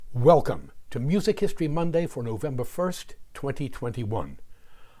Welcome to Music History Monday for November 1st, 2021.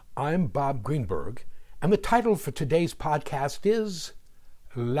 I'm Bob Greenberg, and the title for today's podcast is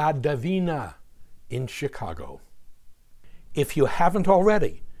La Divina in Chicago. If you haven't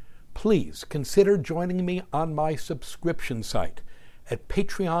already, please consider joining me on my subscription site at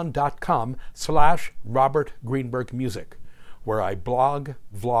patreon.com/RobertGreenbergMusic, where I blog,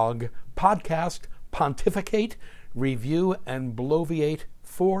 vlog, podcast, pontificate, review, and bloviate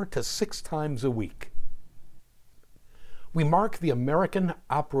 4 to 6 times a week. We mark the American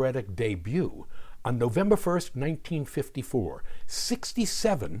operatic debut on November 1st, 1954,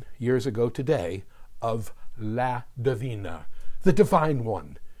 67 years ago today, of La Divina, the Divine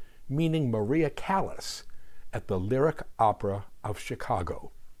One, meaning Maria Callas, at the Lyric Opera of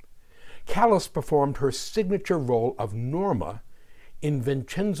Chicago. Callas performed her signature role of Norma in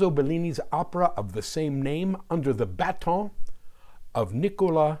Vincenzo Bellini's opera of the same name under the baton of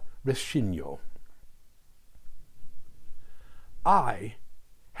Nicola Rescigno. I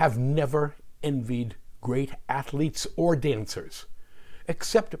have never envied great athletes or dancers,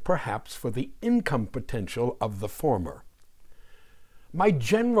 except perhaps for the income potential of the former. My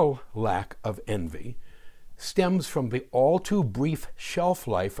general lack of envy stems from the all-too-brief shelf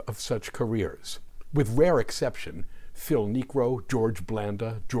life of such careers. With rare exception, Phil Necro, George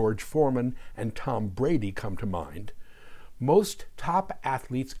Blanda, George Foreman, and Tom Brady come to mind. Most top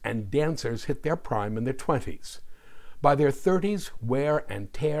athletes and dancers hit their prime in their 20s. By their 30s, wear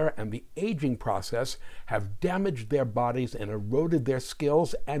and tear and the aging process have damaged their bodies and eroded their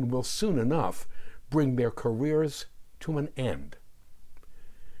skills and will soon enough bring their careers to an end.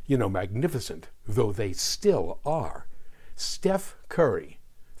 Magnificent though they still are, Steph Curry,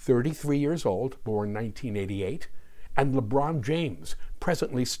 33 years old, born 1988, and LeBron James,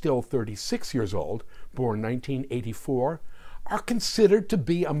 presently still 36 years old, born 1984, are considered to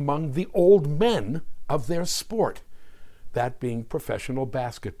be among the old men of their sport, that being professional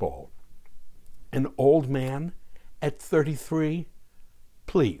basketball. An old man at 33?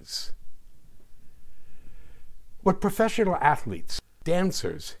 Please. What professional athletes,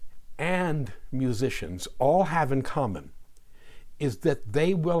 dancers, and musicians all have in common is that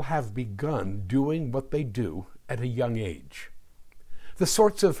they will have begun doing what they do at a young age. The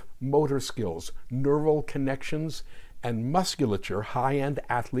sorts of motor skills, neural connections, and musculature high-end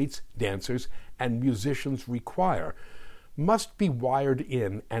athletes, dancers, and musicians require must be wired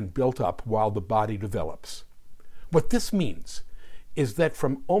in and built up while the body develops. What this means is that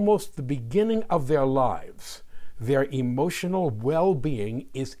from almost the beginning of their lives, their emotional well-being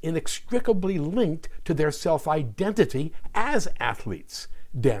is inextricably linked to their self-identity as athletes,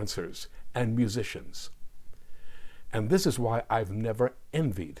 dancers, and musicians. And this is why I've never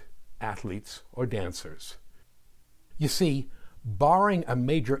envied athletes or dancers. You see, barring a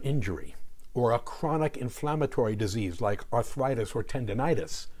major injury or a chronic inflammatory disease like arthritis or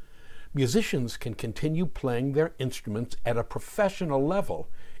tendinitis, musicians can continue playing their instruments at a professional level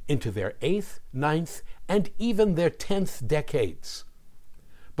into their 8th, 9th, and even their 10th decades.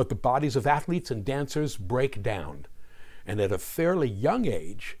 But the bodies of athletes and dancers break down, and at a fairly young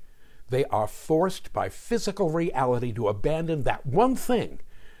age, they are forced by physical reality to abandon that one thing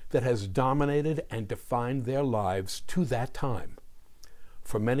that has dominated and defined their lives to that time.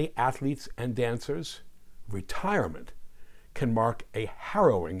 For many athletes and dancers, retirement can mark a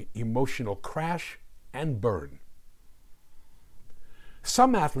harrowing emotional crash and burn.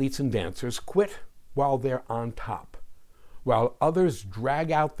 Some athletes and dancers quit while they're on top, while others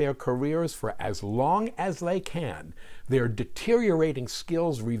drag out their careers for as long as they can, their deteriorating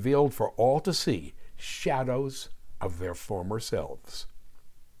skills revealed for all to see, shadows of their former selves.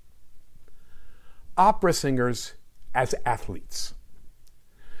 Opera singers as athletes.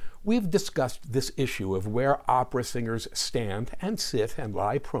 We've discussed this issue of where opera singers stand and sit and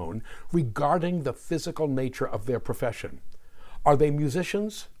lie prone regarding the physical nature of their profession. Are they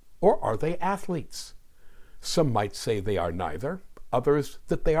musicians or are they athletes? Some might say they are neither, others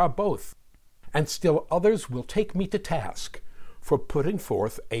that they are both. And still others will take me to task for putting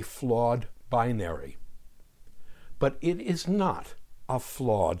forth a flawed binary. But it is not a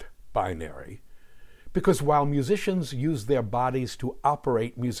flawed binary, because while musicians use their bodies to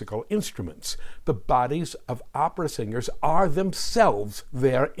operate musical instruments, the bodies of opera singers are themselves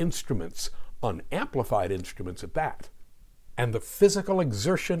their instruments, unamplified instruments at that. And the physical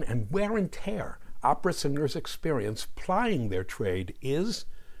exertion and wear and tear opera singers experience plying their trade is,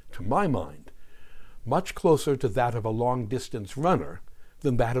 to my mind, much closer to that of a long-distance runner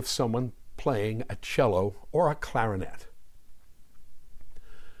than that of someone playing a cello or a clarinet.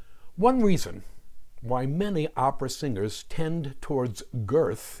 One reason why many opera singers tend towards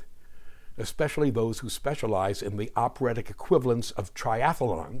girth, especially those who specialize in the operatic equivalents of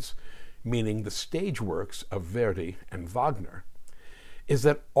triathlons, meaning the stage works of Verdi and Wagner, is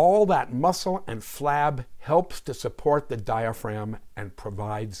that all that muscle and flab helps to support the diaphragm and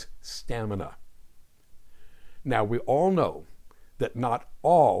provides stamina. Now, we all know that not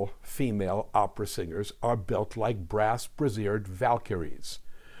all female opera singers are built like brass-braziered valkyries,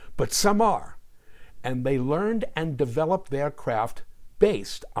 but some are, and they learned and developed their craft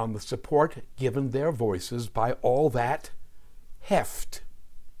based on the support given their voices by all that heft.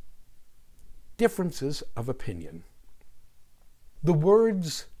 Differences of opinion. The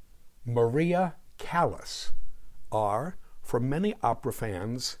words Maria Callas are, for many opera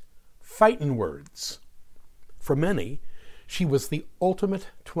fans, fightin' words. For many, she was the ultimate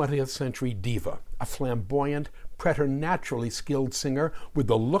 20th century diva, a flamboyant, preternaturally skilled singer with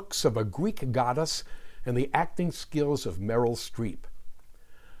the looks of a Greek goddess and the acting skills of Meryl Streep.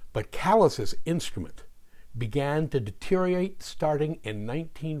 But Callas's instrument began to deteriorate starting in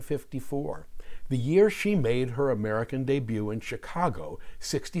 1954, the year she made her American debut in Chicago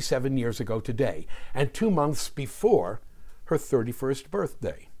 67 years ago today, and 2 months before her 31st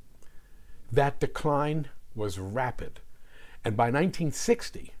birthday. That decline was rapid, and by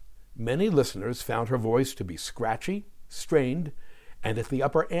 1960, many listeners found her voice to be scratchy, strained, and at the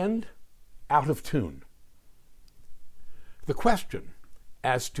upper end, out of tune. The question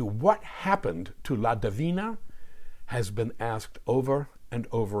as to what happened to La Divina has been asked over and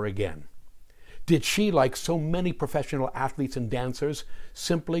over again. Did she, like so many professional athletes and dancers,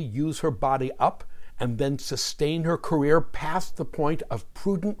 simply use her body up and then sustain her career past the point of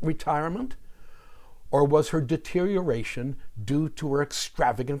prudent retirement? Or was her deterioration due to her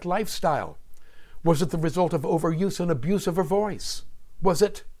extravagant lifestyle? Was it the result of overuse and abuse of her voice? Was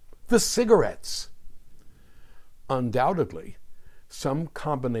it the cigarettes? Undoubtedly, some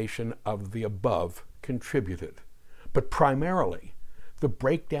combination of the above contributed, but primarily, the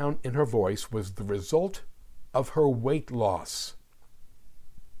breakdown in her voice was the result of her weight loss.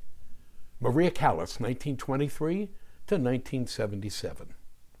 Maria Callas, 1923 to 1977.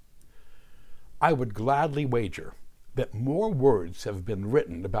 I would gladly wager that more words have been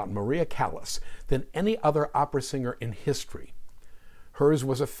written about Maria Callas than any other opera singer in history. Hers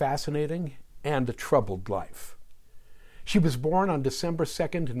was a fascinating and a troubled life. She was born on December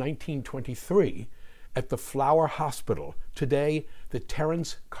 2nd, 1923, at the Flower Hospital, today the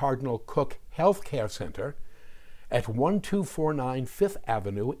Terence Cardinal Cook Health Care Center, at 1249 Fifth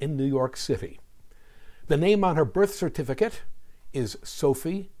Avenue in New York City. The name on her birth certificate is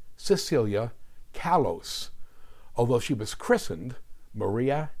Sophie Cecilia Callos, although she was christened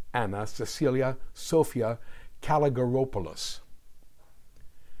Maria Anna Cecilia Sophia Kalogeropoulos.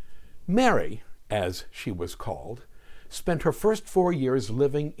 Mary, as she was called, spent her first 4 years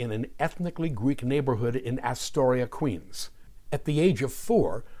living in an ethnically Greek neighborhood in Astoria, Queens. At the age of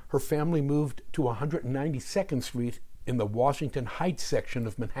 4, her family moved to 192nd Street in the Washington Heights section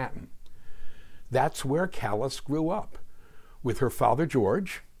of Manhattan. That's where Callas grew up, with her father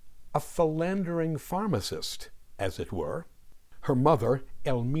George, a philandering pharmacist, as it were, her mother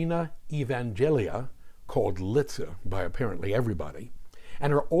Elmina Evangelia, called Litza by apparently everybody,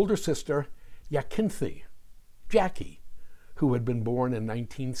 and her older sister Yakinthi, Jackie, who had been born in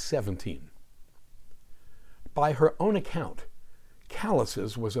 1917. By her own account,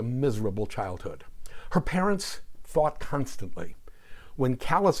 Callas's was a miserable childhood. Her parents fought constantly. When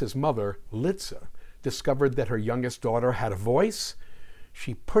Callas's mother, Litza, discovered that her youngest daughter had a voice,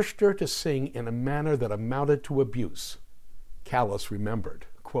 she pushed her to sing in a manner that amounted to abuse. Callas remembered,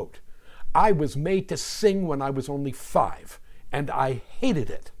 quote, "I was made to sing when I was only 5, and I hated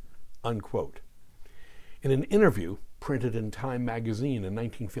it," unquote. In an interview printed in Time magazine in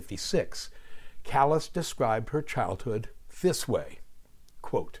 1956, Callas described her childhood this way,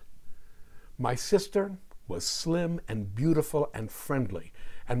 quote, "My sister was slim and beautiful and friendly,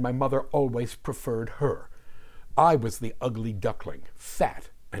 and my mother always preferred her. I was the ugly duckling,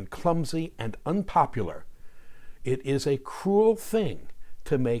 fat and clumsy and unpopular. It is a cruel thing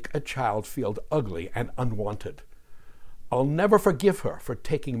to make a child feel ugly and unwanted. I'll never forgive her for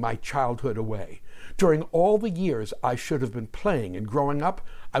taking my childhood away. During all the years I should have been playing and growing up,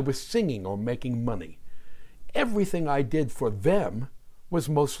 I was singing or making money. Everything I did for them was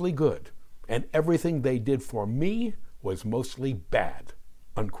mostly good, and everything they did for me was mostly bad,"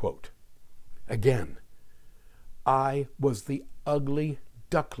 unquote. Again, I was the ugly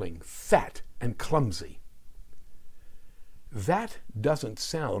duckling, fat and clumsy. That doesn't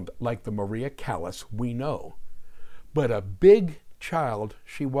sound like the Maria Callas we know, but a big child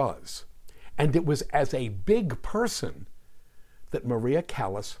she was, and it was as a big person that Maria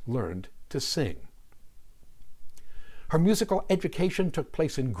Callas learned to sing. Her musical education took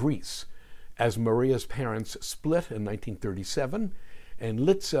place in Greece, as Maria's parents split in 1937, and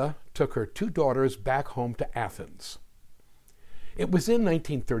Litsa took her two daughters back home to Athens. It was in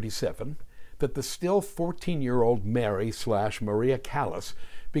 1937 that the still 14-year-old Maria Callas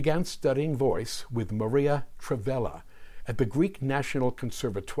began studying voice with Maria Trivela at the Greek National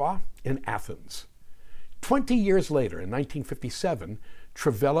Conservatoire in Athens. 20 years later, in 1957,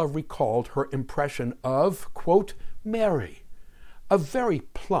 Trivela recalled her impression of, quote, Mary, a very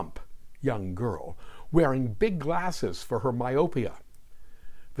plump young girl wearing big glasses for her myopia.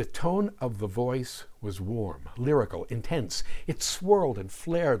 The tone of the voice was warm, lyrical, intense. It swirled and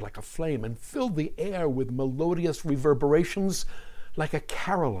flared like a flame and filled the air with melodious reverberations like a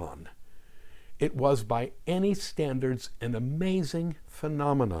carillon. It was by any standards an amazing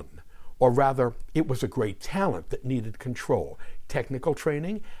phenomenon, or rather, it was a great talent that needed control, technical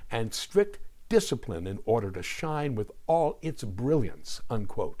training, and strict discipline in order to shine with all its brilliance,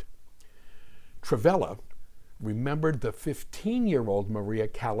 unquote. Trivela remembered the 15-year-old Maria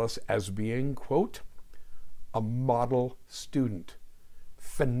Callas as being, quote, a model student,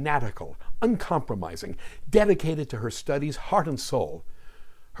 fanatical, uncompromising, dedicated to her studies heart and soul.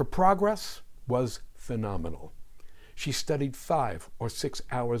 Her progress was phenomenal. She studied 5 or 6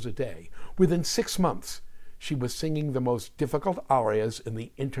 hours a day. Within 6 months, she was singing the most difficult arias in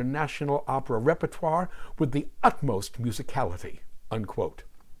the international opera repertoire with the utmost musicality, unquote.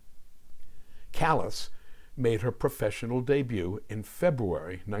 Callas made her professional debut in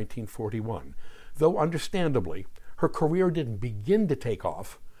February 1941, though understandably, her career didn't begin to take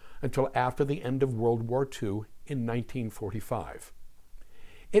off until after the end of World War II in 1945.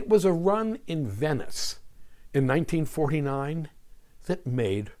 It was a run in Venice in 1949 that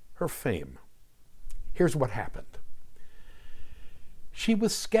made her fame. Here's what happened. She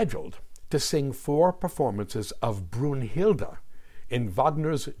was scheduled to sing 4 performances of Brunhilde in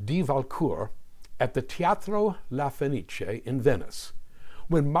Wagner's Die Walküre at the Teatro La Fenice in Venice,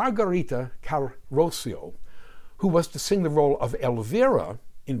 when Margherita Carroccio, who was to sing the role of Elvira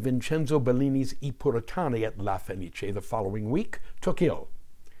in Vincenzo Bellini's I Puritani at La Fenice the following week, took ill.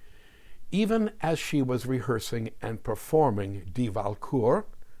 Even as she was rehearsing and performing Die Walküre,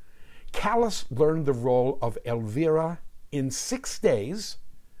 Callas learned the role of Elvira in 6 days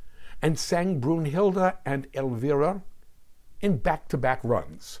and sang Brunhilde and Elvira in back-to-back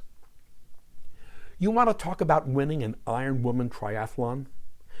runs. You want to talk about winning an Iron Woman triathlon?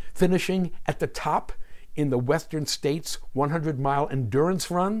 Finishing at the top in the Western States 100-mile endurance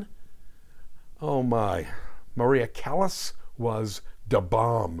run? Oh my, Maria Callas was the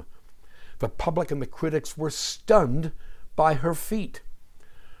bomb. The public and the critics were stunned by her feat.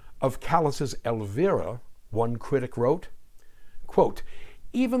 Of Callas's Elvira, one critic wrote, quote,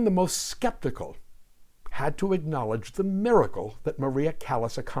 even the most skeptical had to acknowledge the miracle that Maria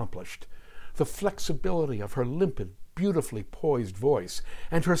Callas accomplished. The flexibility of her limpid, beautifully poised voice,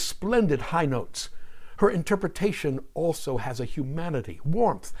 and her splendid high notes. Her interpretation also has a humanity,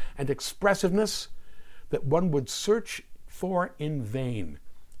 warmth, and expressiveness that one would search for in vain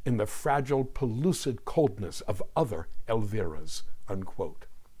in the fragile, pellucid coldness of other Elviras, unquote.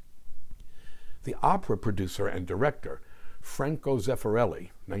 The opera producer and director, Franco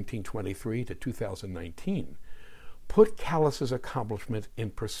Zeffirelli, 1923 to 2019, put Callas's accomplishment in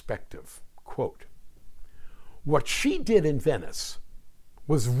perspective. Quote, what she did in Venice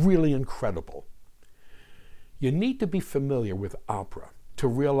was really incredible. You need to be familiar with opera to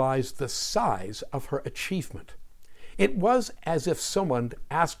realize the size of her achievement. It was as if someone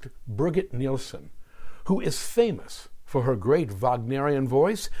asked Birgit Nilsson, who is famous for her great Wagnerian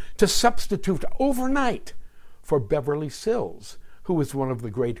voice, to substitute overnight for Beverly Sills, who is one of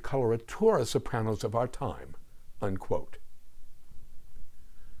the great coloratura sopranos of our time, unquote.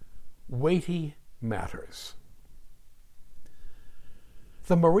 Weighty matters.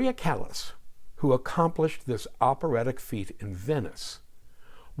 The Maria Callas, who accomplished this operatic feat in Venice,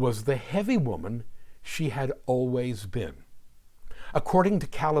 was the heavy woman she had always been. According to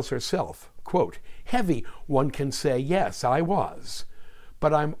Callas herself, quote, heavy, one can say, yes, I was,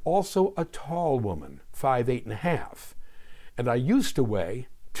 but I'm also a tall woman, 5'8½", and I used to weigh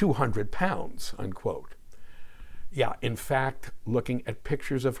 200 pounds, unquote. Yeah, in fact, looking at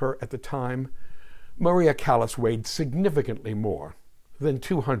pictures of her at the time, Maria Callas weighed significantly more than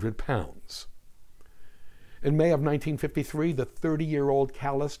 200 pounds. In May of 1953, the 30-year-old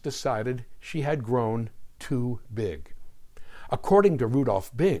Callas decided she had grown too big. According to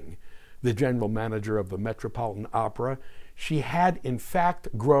Rudolph Bing, the general manager of the Metropolitan Opera, she had in fact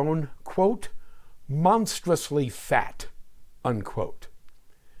grown, quote, monstrously fat, unquote.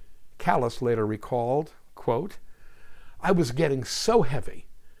 Callas later recalled, quote, I was getting so heavy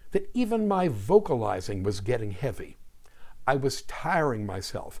that even my vocalizing was getting heavy. I was tiring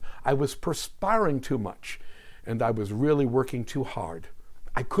myself. I was perspiring too much, and I was really working too hard.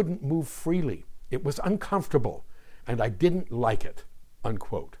 I couldn't move freely. It was uncomfortable, and I didn't like it,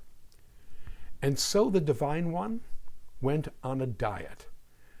 unquote. And so the Divine One went on a diet.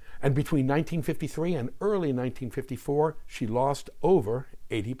 And between 1953 and early 1954, she lost over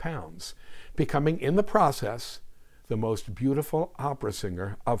 80 pounds, becoming in the process the most beautiful opera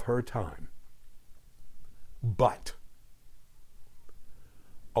singer of her time. But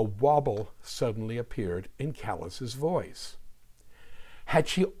a wobble suddenly appeared in Callas's voice. Had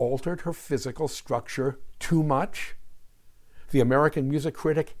she altered her physical structure too much? The American music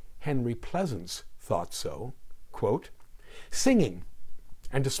critic Henry Pleasance thought so. Quote, singing,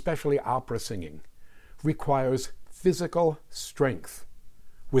 and especially opera singing, requires physical strength.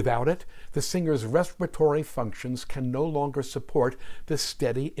 Without it, the singer's respiratory functions can no longer support the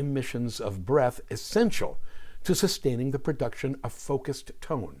steady emissions of breath essential to sustaining the production of focused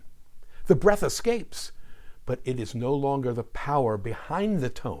tone. The breath escapes, but it is no longer the power behind the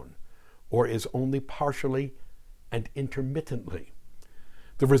tone, or is only partially and intermittently.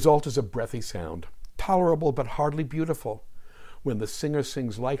 The result is a breathy sound, tolerable but hardly beautiful, when the singer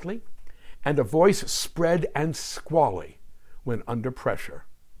sings lightly, and a voice spread and squally when under pressure,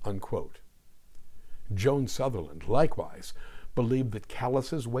 unquote. Joan Sutherland, likewise, believed that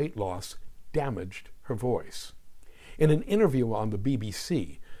Callas's weight loss damaged her voice. In an interview on the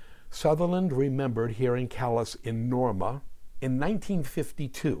BBC, Sutherland remembered hearing Callas in Norma in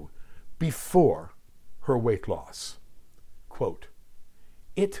 1952, before her weight loss. Quote,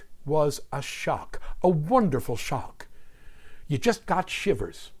 it was a shock, a wonderful shock. You just got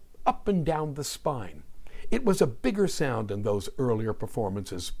shivers up and down the spine. It was a bigger sound than those earlier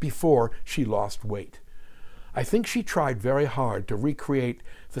performances before she lost weight. I think she tried very hard to recreate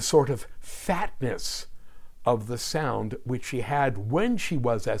the sort of fatness of the sound which she had when she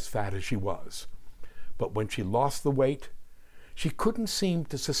was as fat as she was. But when she lost the weight, she couldn't seem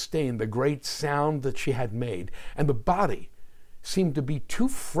to sustain the great sound that she had made, and the body seemed to be too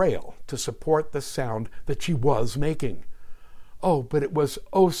frail to support the sound that she was making. Oh, but it was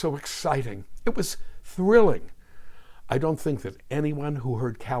so exciting. It was thrilling. I don't think that anyone who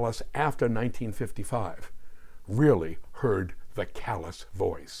heard Callas after 1955 really heard the Callas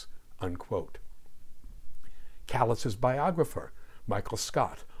voice, unquote. Callas's biographer, Michael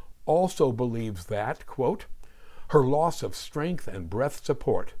Scott, also believes that, quote, her loss of strength and breath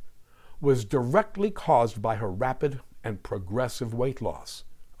support was directly caused by her rapid and progressive weight loss,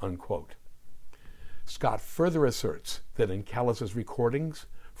 unquote. Scott further asserts that in Callas's recordings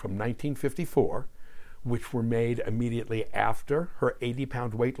from 1954, which were made immediately after her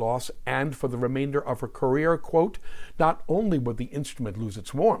 80-pound weight loss and for the remainder of her career, quote, not only would the instrument lose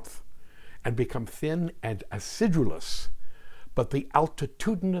its warmth and become thin and acidulous, but the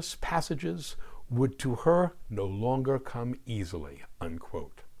altitudinous passages would to her no longer come easily,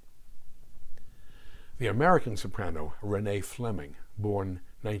 unquote. The American soprano Renee Fleming, born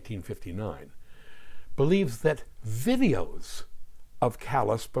 1959, believes that videos of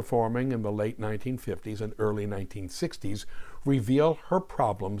Callas performing in the late 1950s and early 1960s reveal her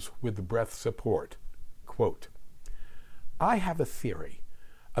problems with breath support. Quote, I have a theory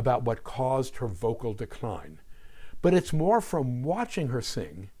about what caused her vocal decline, but it's more from watching her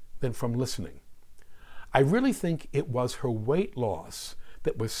sing than from listening. I really think it was her weight loss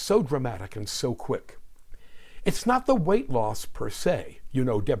that was so dramatic and so quick. It's not the weight loss per se. You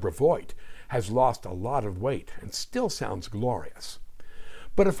know, Deborah Voigt has lost a lot of weight and still sounds glorious.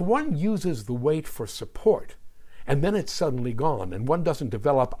 But if one uses the weight for support, and then it's suddenly gone, and one doesn't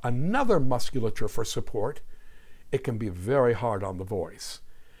develop another musculature for support, it can be very hard on the voice.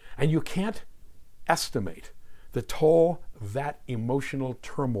 And you can't estimate the toll that emotional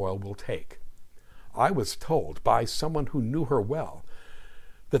turmoil will take. I was told by someone who knew her well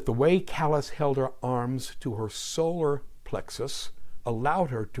that the way Callas held her arms to her solar plexus allowed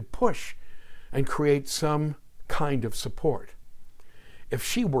her to push and create some kind of support. If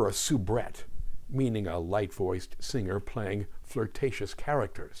she were a soubrette, meaning a light-voiced singer playing flirtatious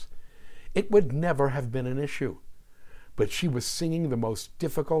characters, it would never have been an issue. But she was singing the most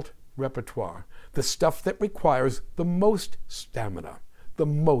difficult repertoire, the stuff that requires the most stamina, the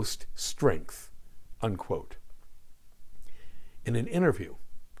most strength, unquote. In an interview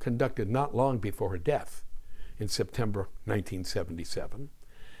conducted not long before her death, in September 1977,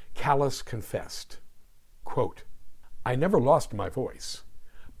 Callas confessed, quote, I never lost my voice,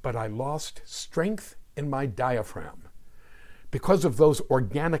 but I lost strength in my diaphragm. Because of those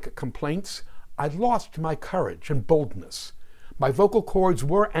organic complaints, I lost my courage and boldness. My vocal cords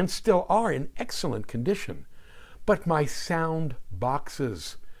were and still are in excellent condition, but my sound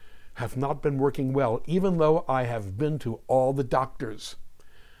boxes have not been working well, even though I have been to all the doctors.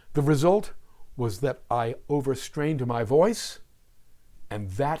 The result was that I overstrained my voice,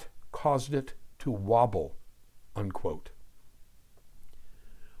 and that caused it to wobble, unquote.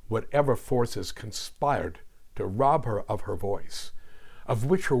 Whatever forces conspired to rob her of her voice, of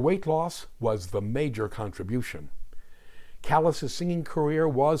which her weight loss was the major contribution, Callis's singing career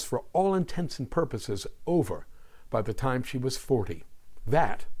was, for all intents and purposes, over by the time she was 40.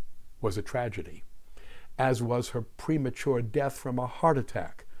 That was a tragedy, as was her premature death from a heart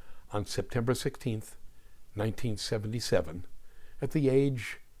attack on September 16th, 1977, at the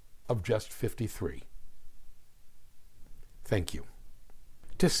age of just 53. Thank you.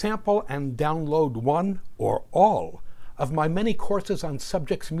 To sample and download one or all of my many courses on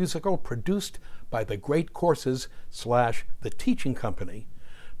subjects musical produced by the Great Courses / The Teaching Company,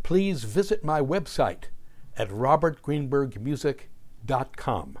 please visit my website at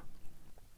robertgreenbergmusic.com.